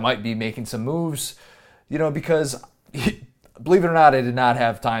honest, I might be making some moves, because believe it or not, I did not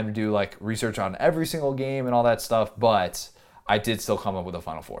have time to do research on every single game and all that stuff, but I did still come up with a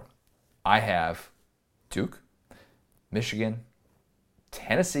Final Four. I have Duke, Michigan,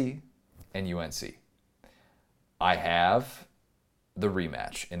 Tennessee, and UNC. I have the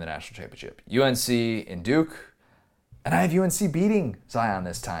rematch in the national championship. UNC and Duke, and I have UNC beating Zion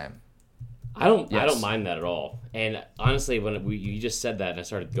this time. I don't mind that at all. And honestly, when you just said that and I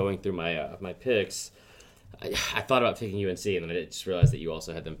started going through my picks, I thought about picking UNC, and then I just realized that you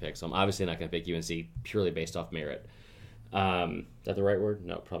also had them picked. So I'm obviously not going to pick UNC purely based off merit. Is that the right word?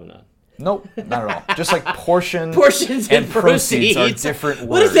 No, probably not. Nope, not at all. Just portions and proceeds are different words.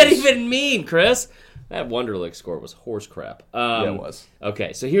 What does that even mean, Chris? That Wonderlic score was horse crap. Yeah, it was.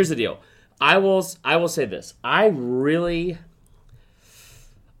 Okay, so here's the deal. I will say this. I really...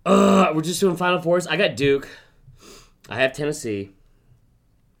 we're just doing Final Fours. I got Duke. I have Tennessee.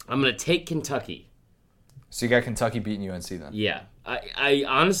 I'm going to take Kentucky. So you got Kentucky beating UNC then? Yeah. I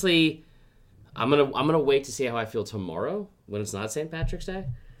honestly... I'm gonna wait to see how I feel tomorrow when it's not St. Patrick's Day.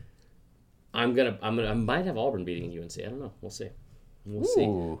 I might have Auburn beating UNC. I don't know. We'll see.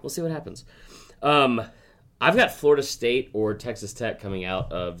 We'll see what happens. I've got Florida State or Texas Tech coming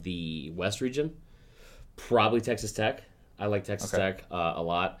out of the West region. Probably Texas Tech. I like Texas Tech a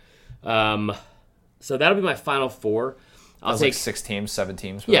lot. So that'll be my Final Four. I'll take 6 teams, 7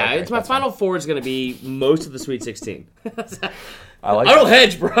 teams. Yeah, it's my Final Four is going to be most of the Sweet 16. I don't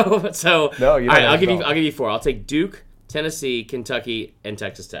hedge, bro. So no, you don't. All right, I'll give you 4. I'll take Duke, Tennessee, Kentucky, and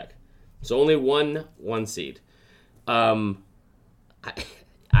Texas Tech. So only one seed. I've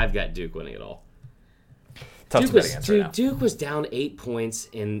got Duke winning it all. Tough to bet against right now. Duke was down 8 points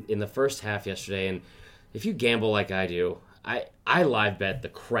in the first half yesterday, and if you gamble like I do, I live bet the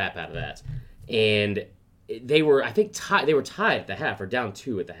crap out of that. And they were, I think, tied at the half, or down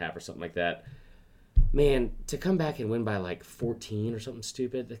 2 at the half, or something like that. Man, to come back and win by like 14 or something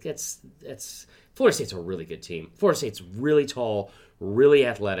stupid, that's Florida State's a really good team. Florida State's really tall, really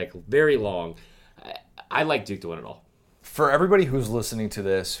athletic, very long. I like Duke to win it all. For everybody who's listening to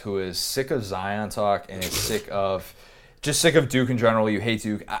this, who is sick of Zion talk and is sick of Duke in general, you hate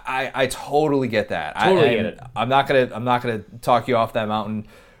Duke. I totally get that. Totally get it. I'm not gonna talk you off that mountain,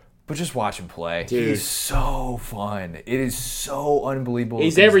 but just watch him play. Dude. He's so fun. It is so unbelievable.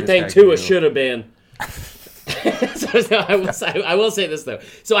 He's everything Tua should have been. So, I will say this though.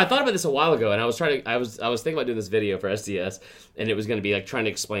 So I thought about this a while ago, and I was thinking about doing this video for SDS, and it was going to be like trying to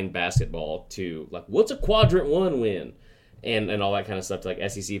explain basketball to like what's a quadrant 1 win, and all that kind of stuff to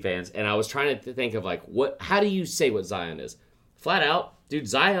like SEC fans. And I was trying to think of like how do you say what Zion is? Flat out, dude,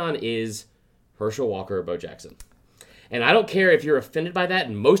 Zion is Herschel Walker or Bo Jackson. And I don't care if you're offended by that,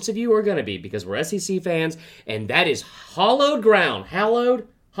 and most of you are going to be because we're SEC fans, and that is hallowed ground. Hallowed.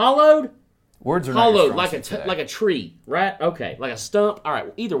 Words are not Hollowed your like a tree, right? Okay, like a stump. All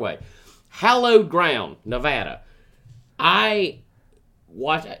right, either way. Hallowed ground, Nevada.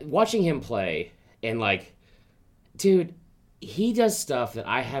 Watching him play, and like, dude, he does stuff that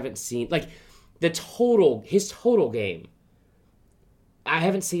I haven't seen. Like his total game. I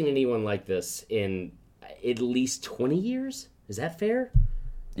haven't seen anyone like this in at least 20 years. Is that fair?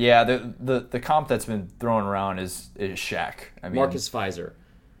 Yeah, the comp that's been thrown around is Shaq. I mean,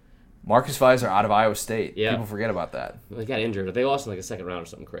 Marcus Fizer out of Iowa State. Yeah. People forget about that. They got injured. They lost in like a second round or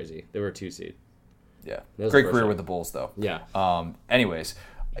something crazy. They were a 2 seed. Yeah. Great career with the Bulls, though. Yeah. Anyways,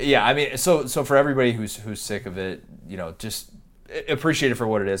 yeah, I mean, so for everybody who's sick of it, just appreciate it for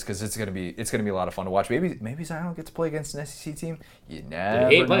what it is, because it's gonna be a lot of fun to watch. Maybe Zion will get to play against an SEC team. You never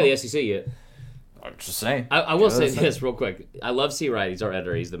He ain't know. playing the SEC yet. I'm just saying. I will say this real quick. I love C. Wright. He's our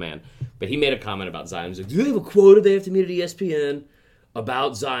editor. He's the man. But he made a comment about Zion. He's like, do they have a quota they have to meet at ESPN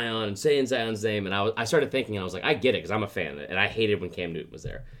about Zion and saying Zion's name? And I started thinking, and I was like, I get it, because I'm a fan of it. And I hated when Cam Newton was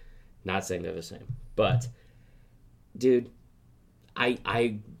there. Not saying they're the same. But, dude,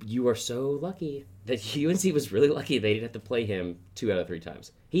 you are so lucky that UNC was really lucky they didn't have to play him 2 out of 3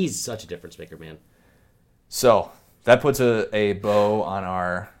 times. He's such a difference maker, man. So that puts a bow on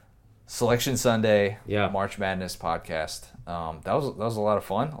our Selection Sunday March Madness podcast. That was a lot of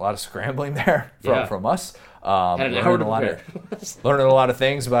fun. A lot of scrambling there from us. Had an hour to prepare. Learning a lot of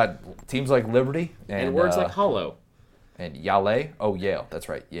things about teams like Liberty and words like hollow and Yale. Oh, Yale. That's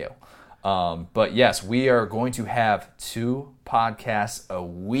right, Yale. But yes, we are going to have 2 podcasts a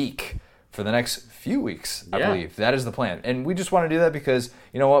week for the next few weeks, I believe. That is the plan. And we just want to do that because,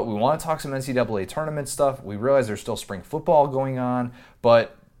 you know what, we want to talk some NCAA tournament stuff. We realize there's still spring football going on,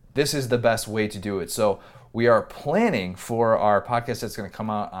 but this is the best way to do it. So we are planning for our podcast that's going to come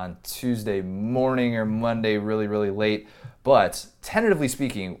out on Tuesday morning or Monday really, really late. But tentatively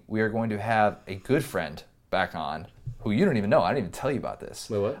speaking, we are going to have a good friend back on who you don't even know. I didn't even tell you about this.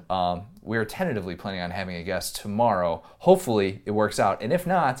 Wait, what? We're tentatively planning on having a guest tomorrow. Hopefully it works out. And if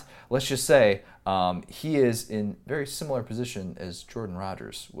not, let's just say he is in very similar position as Jordan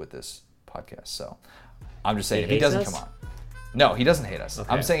Rogers with this podcast. So I'm just saying, if he doesn't come on. No, he doesn't hate us. Okay.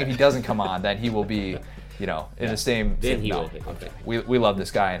 I'm saying if he doesn't come on, then he will be, in the same. Then he will. Okay. We love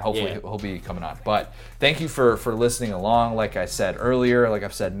this guy, and hopefully he'll be coming on. But thank you for listening along. Like I said earlier, like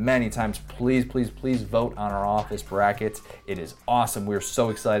I've said many times, please vote on our office bracket. It is awesome. We're so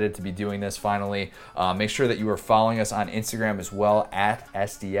excited to be doing this finally. Make sure that you are following us on Instagram as well at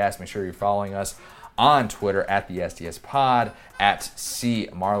SDS. Make sure you're following us on Twitter at the SDS Pod, at C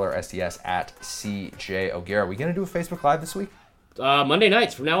Marler SDS, at CJ O'Gara. Are we gonna do a Facebook Live this week? Monday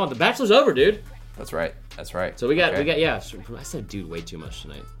nights from now on. The Bachelor's over, dude. That's right. So we got I said dude way too much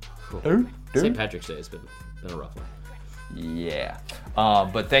tonight. Cool. St. Patrick's Day has been a rough one. Yeah.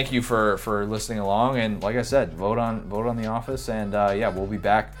 But thank you for listening along, and like I said, vote on the office, and we'll be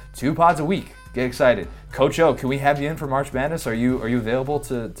back 2 pods a week. Get excited. Coach O, can we have you in for March Madness? Are you available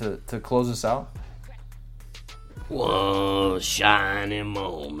to close us out? One shining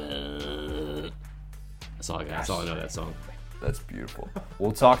moment. That's all I got. That's all I know that song. That's beautiful.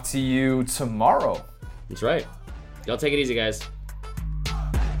 We'll talk to you tomorrow. That's right. Y'all take it easy, guys.